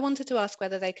 And I wanted to ask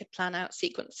whether they could plan out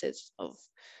sequences of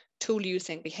tool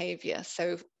using behavior.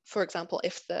 So for example,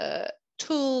 if the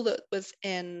tool that was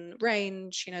in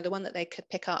range, the one that they could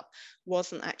pick up,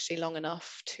 wasn't actually long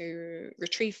enough to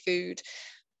retrieve food,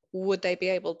 would they be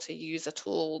able to use a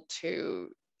tool to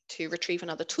retrieve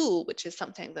another tool, which is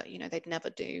something that they'd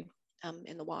never do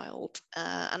in the wild.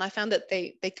 And I found that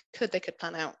they could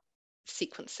plan out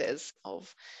sequences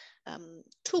of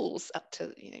tools up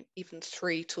to even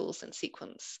 3 tools in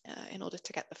sequence in order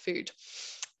to get the food.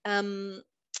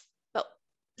 But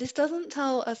this doesn't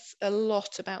tell us a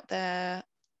lot about their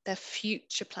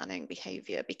future planning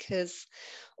behavior, because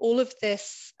all of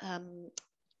this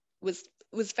was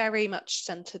very much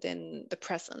centered in the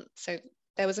present. So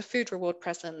there was a food reward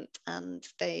present, and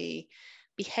they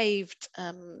behaved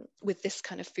with this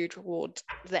kind of food reward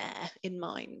there in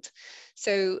mind.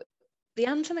 So the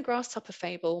ant and the grasshopper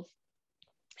fable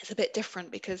is a bit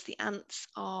different because the ants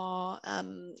are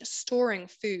storing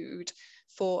food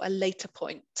for a later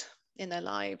point in their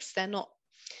lives. They're not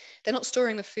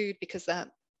storing the food because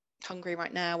they're hungry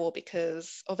right now or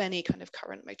because of any kind of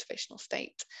current motivational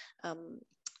state.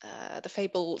 The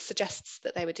fable suggests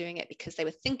that they were doing it because they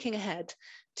were thinking ahead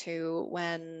to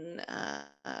when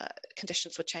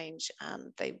conditions would change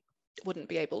and they wouldn't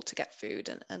be able to get food,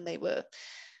 and they were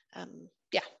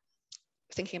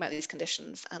thinking about these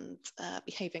conditions and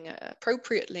behaving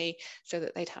appropriately so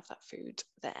that they'd have that food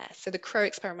there. So the crow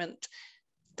experiment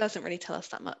doesn't really tell us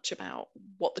that much about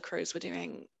what the crows were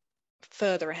doing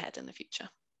further ahead in the future.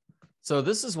 So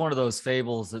this is one of those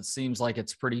fables that seems like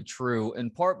it's pretty true, in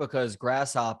part because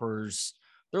grasshoppers,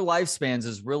 their lifespans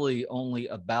is really only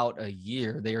about a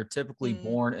year. They are typically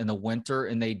born in the winter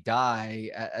and they die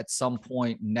at some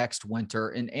point next winter.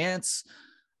 And ants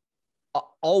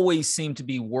always seem to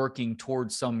be working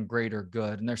towards some greater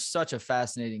good. And they're such a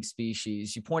fascinating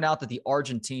species. You point out that the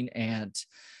Argentine ant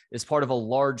is part of a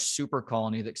large super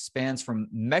colony that spans from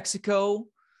Mexico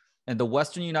and the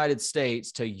Western United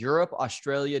States to Europe,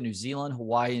 Australia, New Zealand,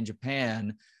 Hawaii, and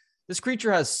Japan. This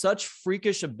creature has such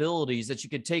freakish abilities that you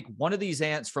could take one of these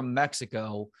ants from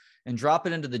Mexico and drop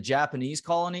it into the Japanese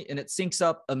colony and it syncs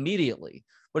up immediately.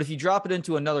 But if you drop it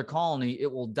into another colony,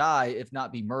 it will die, if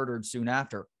not be murdered soon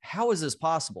after. How is this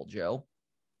possible, Jo?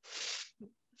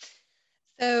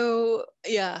 So,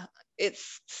 yeah,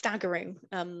 it's staggering.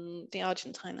 The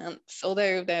Argentine ants,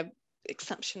 although they're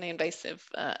exceptionally invasive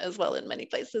as well in many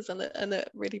places and a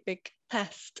really big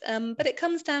pest. But it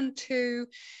comes down to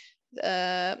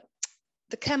the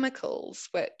chemicals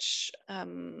which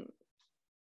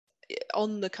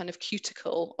on the kind of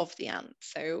cuticle of the ant,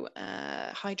 so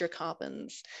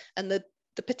hydrocarbons and the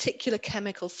particular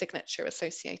chemical signature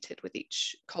associated with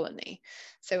each colony.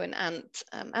 So an ants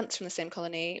from the same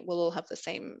colony will all have the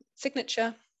same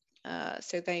signature,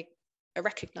 so they are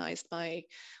recognized by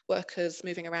workers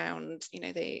moving around. You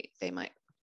know, they might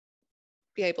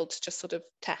be able to just sort of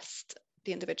test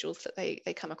the individuals that they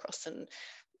come across and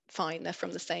find they're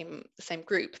from the same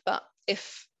group. But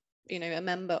if, you know, a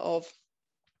member of,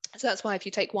 so that's why if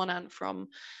you take one ant from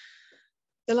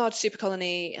the large super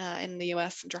colony in the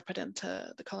US and drop it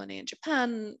into the colony in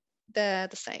Japan, they're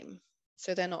the same.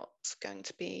 So they're not going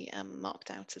to be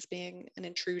marked out as being an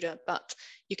intruder. But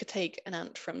you could take an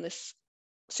ant from this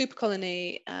super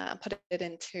colony and put it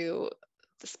into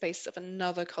the space of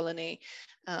another colony,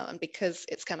 and because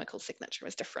its chemical signature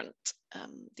is different,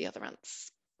 the other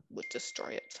ants would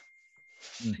destroy it,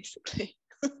 basically.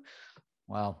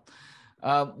 Wow.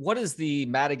 What is the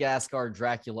Madagascar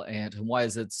Dracula ant and why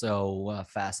is it so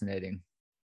fascinating?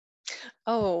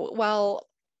 Oh, well,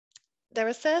 there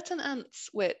are certain ants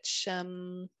which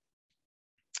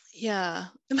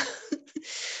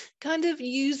kind of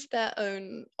use their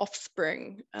own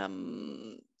offspring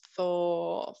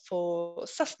for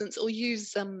sustenance, or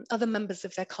use other members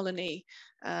of their colony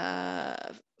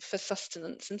for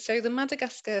sustenance. And so the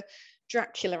Madagascar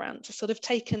Dracula ant has sort of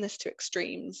taken this to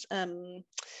extremes.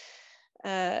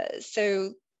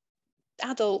 So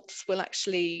adults will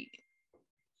actually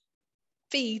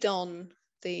feed on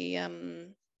the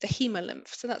hemolymph.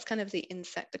 So that's kind of the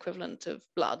insect equivalent of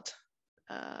blood.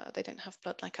 They don't have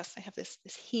blood like us. They have this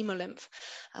hemolymph,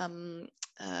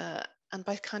 and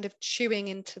by kind of chewing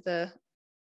into the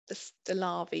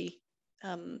larvae,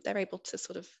 they're able to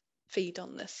sort of feed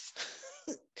on this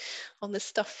on this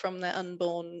stuff from their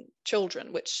unborn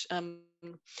children, which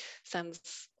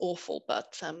sounds awful,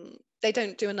 but they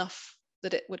don't do enough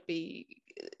that it would be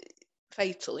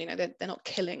fatal. You know, they're not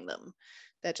killing them.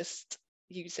 They're just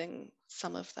using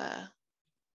some of their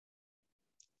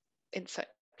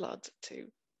insect blood to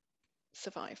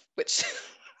survive, which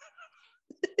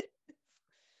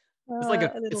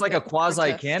it's like a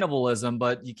quasi cannibalism,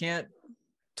 but you can't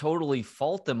totally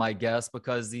fault them, I guess,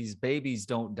 because these babies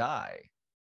don't die.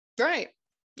 Right.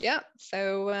 Yeah.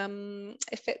 So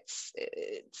if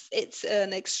it's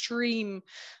an extreme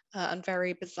and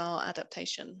very bizarre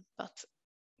adaptation, but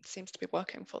it seems to be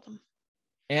working for them.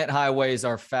 Ant highways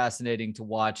are fascinating to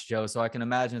watch, Jo, so I can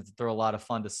imagine that they're a lot of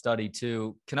fun to study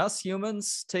too. Can us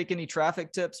humans take any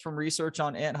traffic tips from research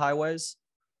on ant highways?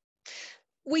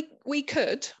 We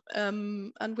could,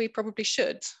 and we probably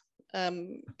should,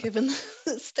 given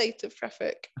the state of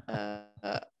traffic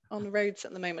on the roads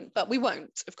at the moment, but we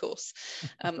won't, of course.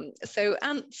 So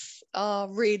ants are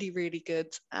really, really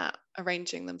good at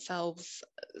arranging themselves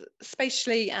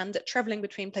spatially and at traveling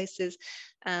between places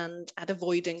and at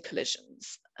avoiding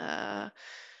collisions.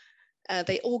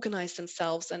 They organize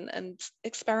themselves, and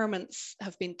experiments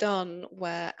have been done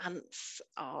where ants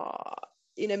are,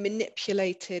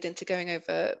 manipulated into going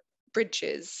over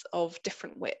bridges of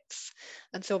different widths.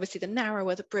 And so obviously the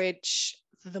narrower the bridge,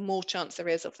 the more chance there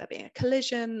is of there being a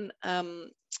collision.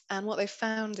 And what they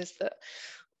found is that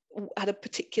at a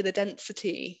particular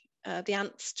density, the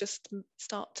ants just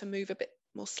start to move a bit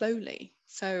more slowly.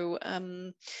 So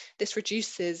this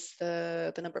reduces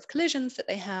the number of collisions that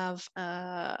they have,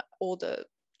 or the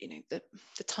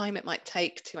time it might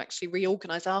take to actually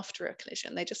reorganize after a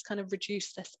collision. They just kind of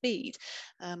reduce their speed,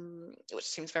 which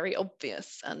seems very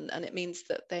obvious, and it means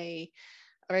that they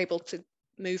are able to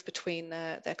move between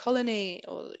their colony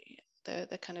or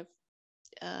the kind of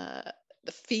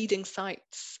the feeding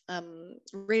sites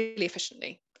really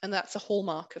efficiently. And that's a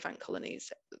hallmark of ant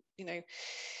colonies.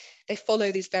 They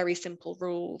follow these very simple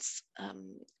rules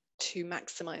to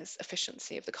maximize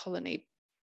efficiency of the colony.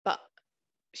 But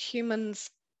humans,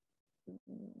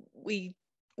 we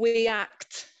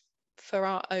act for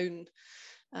our own,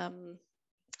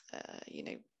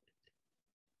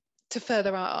 to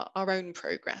further our own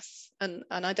progress. And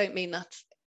I don't mean that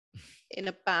in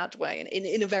a bad way,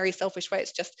 in a very selfish way.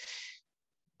 It's just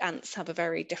ants have a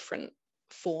very different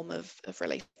form of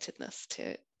relatedness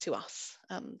to us.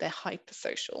 They're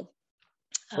hypersocial,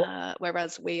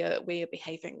 whereas we are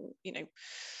behaving,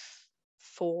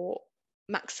 for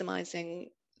maximizing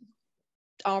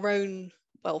our own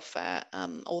welfare,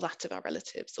 or that of our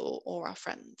relatives or our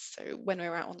friends. So when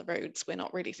we're out on the roads, we're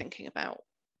not really thinking about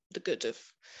the good of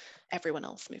everyone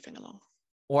else moving along.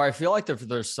 Or I feel like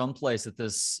there's some place that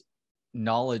this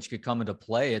knowledge could come into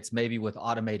play. It's maybe with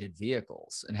automated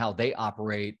vehicles and how they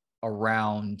operate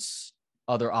around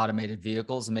other automated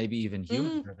vehicles, and maybe even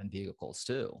human-driven vehicles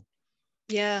too.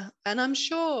 Yeah, and I'm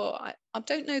sure, I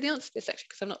don't know the answer to this actually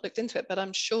because I've not looked into it, but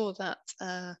I'm sure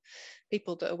that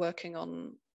people that are working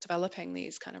on developing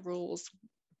these kind of rules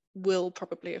will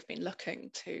probably have been looking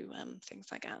to things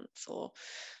like ants or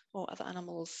other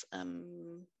animals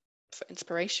for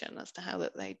inspiration as to how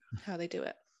they do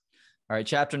it. All right,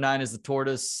 chapter 9 is the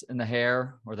tortoise and the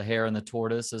hare, or the hare and the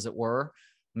tortoise, as it were.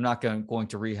 I'm not going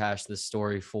to rehash this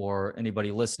story for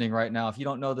anybody listening right now. If you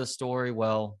don't know this story,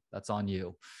 well, that's on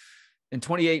you. In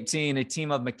 2018, a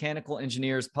team of mechanical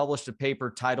engineers published a paper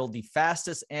titled "The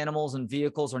Fastest Animals and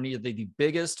Vehicles Are Neither the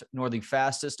Biggest Nor the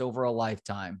Fastest Over a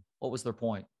Lifetime." What was their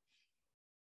point?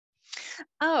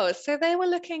 Oh, so they were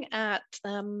looking at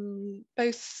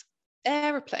both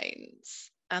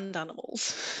aeroplanes and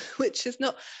animals, which is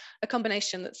not a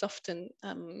combination that's often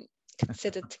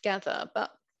considered together.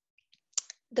 But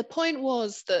the point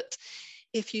was that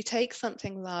if you take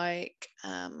something like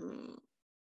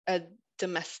a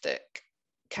domestic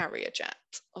carrier jet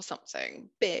or something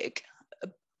big,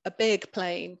 a big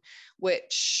plane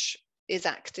which is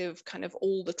active kind of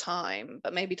all the time,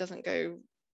 but maybe doesn't go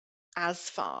as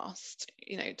fast,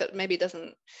 that maybe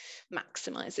doesn't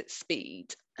maximize its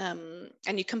speed. And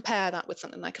you compare that with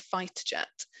something like a fighter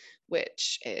jet,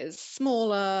 which is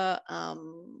smaller,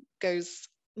 goes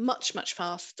much, much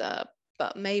faster,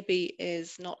 but maybe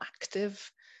is not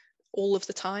active all of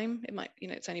the time. It might,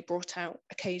 it's only brought out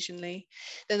occasionally.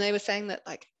 Then they were saying that,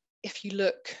 like, if you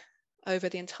look over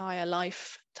the entire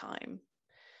lifetime,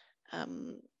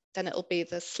 then it'll be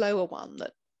the slower one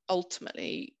that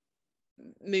ultimately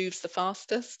moves the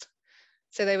fastest.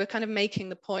 So they were kind of making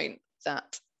the point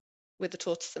that with the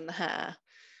tortoise and the hare,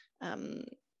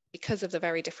 because of the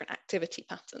very different activity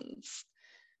patterns,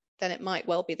 then it might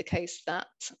well be the case that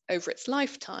over its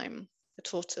lifetime, the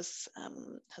tortoise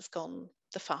has gone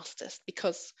the fastest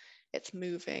because it's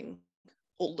moving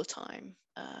all the time.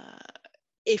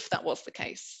 If that was the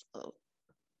case,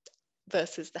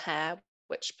 versus the hare,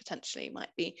 which potentially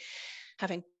might be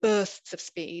having bursts of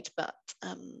speed, but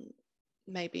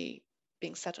maybe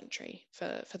being sedentary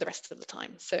for the rest of the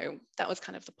time. So that was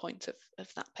kind of the point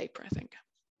of that paper, I think.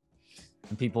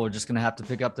 And people are just going to have to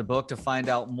pick up the book to find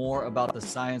out more about the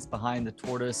science behind the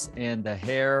tortoise and the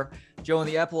hare. Joe, in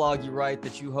the epilogue, you write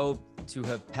that you hope to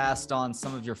have passed on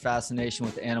some of your fascination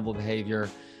with animal behavior,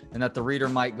 and that the reader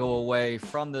might go away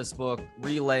from this book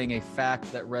relaying a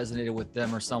fact that resonated with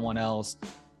them or someone else.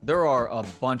 There are a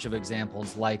bunch of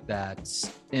examples like that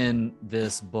in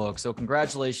this book. So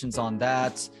congratulations on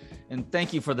that. And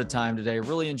thank you for the time today.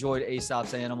 Really enjoyed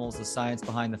Aesop's Animals, the science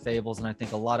behind the fables. And I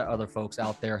think a lot of other folks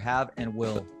out there have and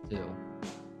will too.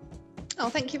 Oh,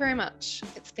 thank you very much.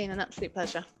 It's been an absolute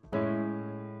pleasure.